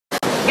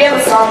We have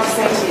a song to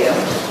sing to you.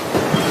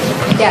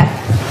 Yeah.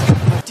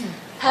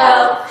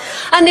 Help.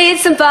 I need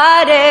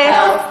somebody,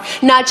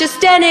 not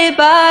just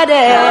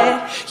anybody.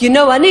 You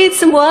know I need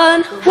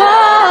someone.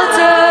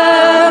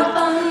 Walter.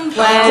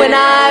 When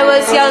I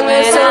was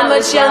younger, so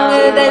much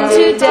younger than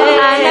today,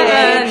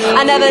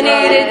 I never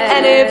needed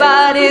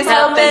anybody's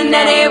help in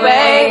any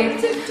way.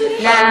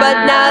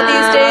 But now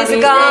these days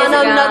are gone,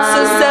 I'm not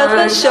so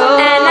self-assured.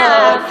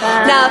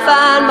 Now I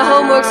find my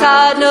homework's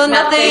hard, know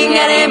nothing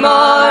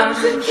anymore.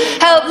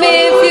 Help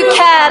me if you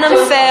can, I'm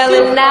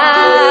failing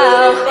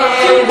now.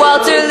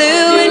 Walter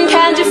Lewin,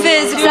 can't you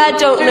physics? I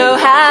don't know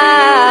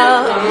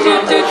how.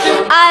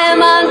 I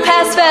am on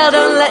pass fail,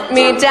 don't let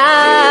me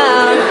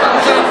down.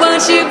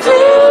 Won't you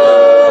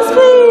please,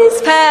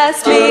 please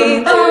pass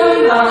me?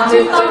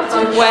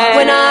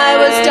 When I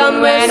was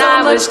dumber,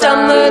 so much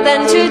dumber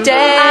than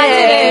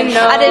today.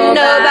 I didn't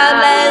know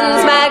about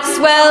Lenz,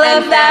 Maxwell,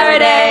 or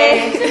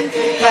Faraday.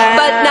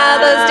 But now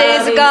those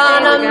days are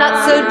gone, I'm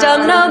not so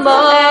dumb no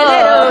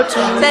more.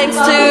 Thanks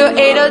to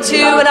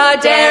 802 and our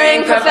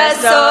daring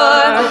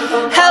professor.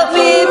 Help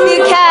me if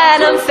you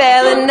can, I'm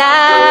failing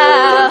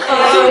now.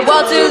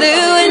 Walter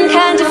Lewin,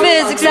 can't do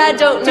physics, I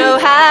don't know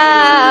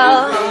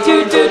how.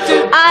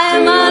 I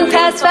am on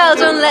pass fail,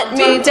 don't let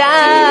me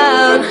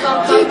down.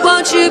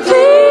 Won't you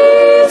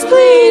please,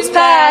 please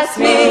pass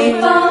me?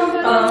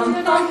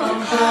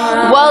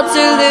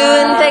 Walter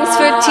Lewin, thanks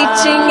for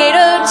teaching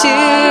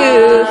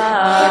 802.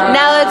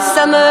 Now it's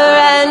summer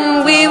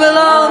and we will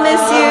all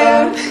miss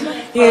you.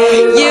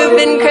 You've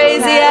been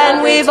crazy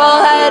and we've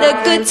all had a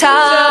good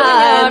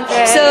time.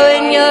 So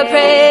in your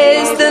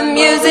praise the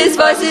muse's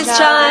voices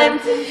chime.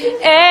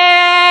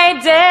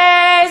 8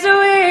 days a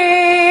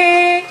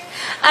week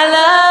I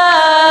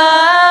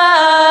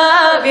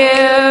love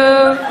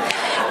you.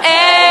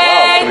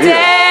 8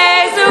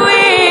 days a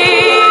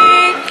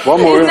week.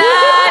 One more.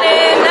 Not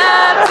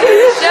enough to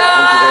show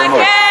I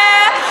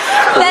care.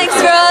 Thanks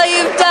for all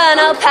you've done,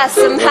 I'll pass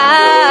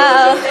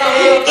somehow.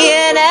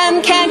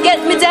 E&M can't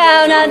get me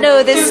down, I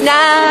know this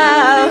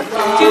now.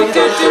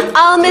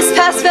 I'll miss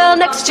pass-fail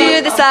next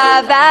year, this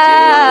I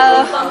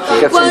vow.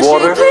 Won't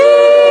you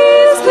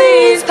please,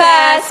 please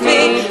pass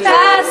me,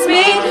 pass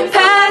me,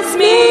 pass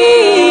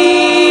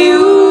me.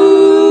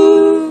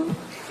 Ooh.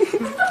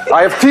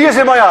 I have tears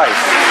in my eyes.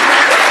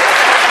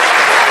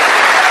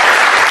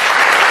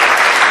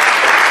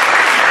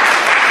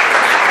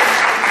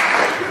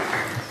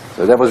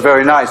 So that was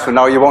very nice, so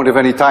now you won't have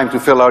any time to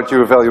fill out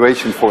your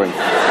evaluation form.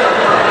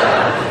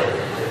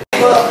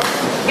 Well,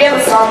 we have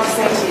a song to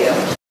sing to you.